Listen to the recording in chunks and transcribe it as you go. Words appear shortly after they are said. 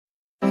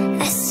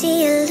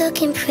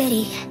looking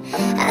pretty.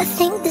 I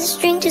think this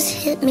drink just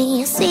hit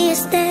me. I see you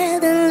stare,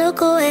 then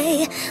look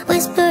away.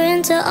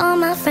 Whispering to all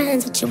my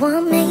friends that you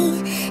want me,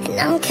 and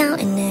I'm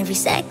counting every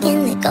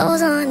second that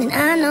goes on. And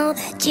I know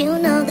that you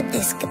know that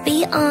this could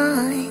be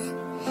on.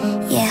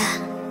 Yeah.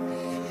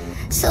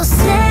 So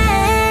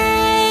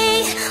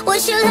say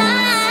what you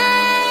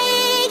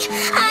like.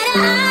 Eye to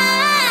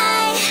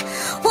eye.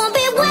 Won't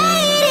be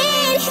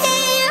waiting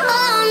here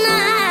all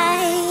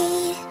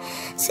night.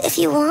 So if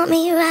you want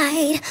me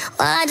right,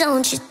 why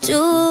don't you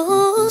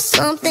do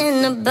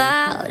something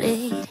about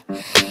it?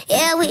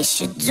 Yeah, we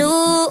should do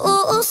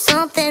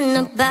something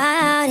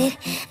about it.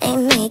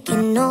 Ain't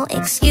making no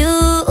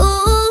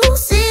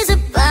excuses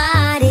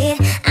about it.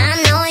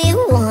 I know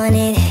you want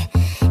it,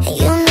 and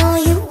you know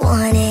you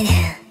want it.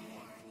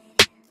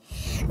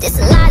 This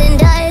Aladdin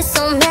does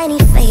so many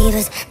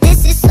favors.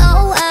 This is so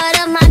out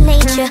of my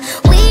nature.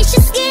 We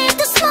should skip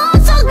the small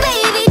talk,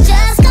 baby.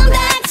 Just come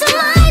back to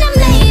mine, and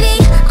maybe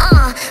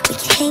we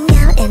can hang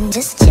out and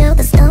just chill.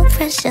 There's no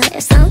pressure.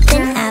 If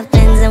something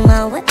happens, then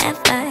well, whatever,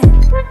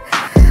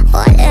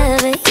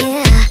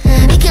 yeah.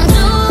 We can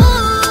do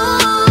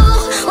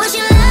what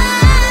you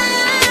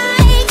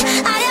like.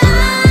 Eye to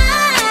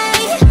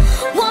eye.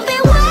 Won't be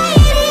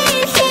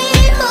waiting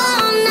here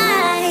all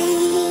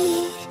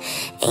night.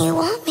 And you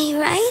want me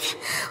right?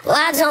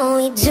 Why don't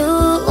we do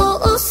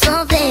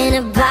something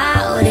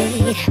about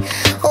it?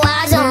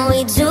 Why don't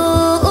we do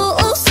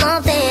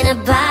something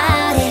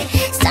about it?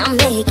 Stop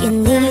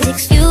making these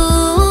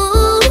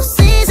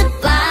excuses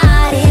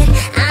about it.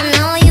 I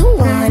know you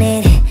want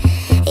it,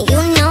 and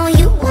you know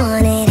you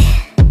want it.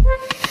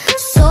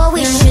 So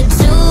we should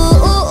do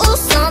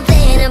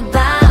something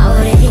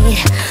about it.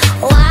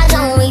 Why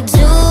don't we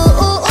do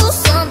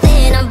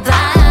something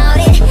about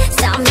it?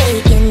 Stop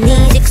making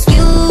these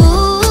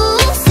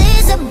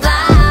excuses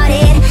about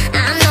it. I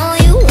know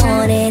you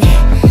want it,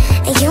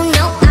 and you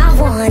know I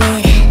want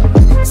it.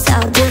 So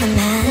do the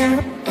math.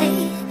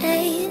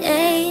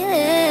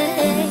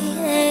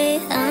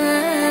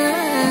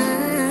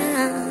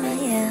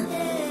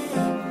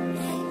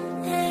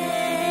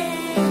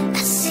 Yeah. I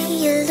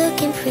see you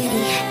looking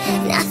pretty,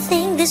 and I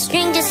think this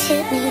drink just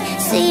hit me.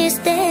 See you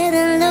stare,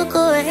 then look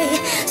away.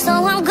 So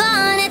I'm gone.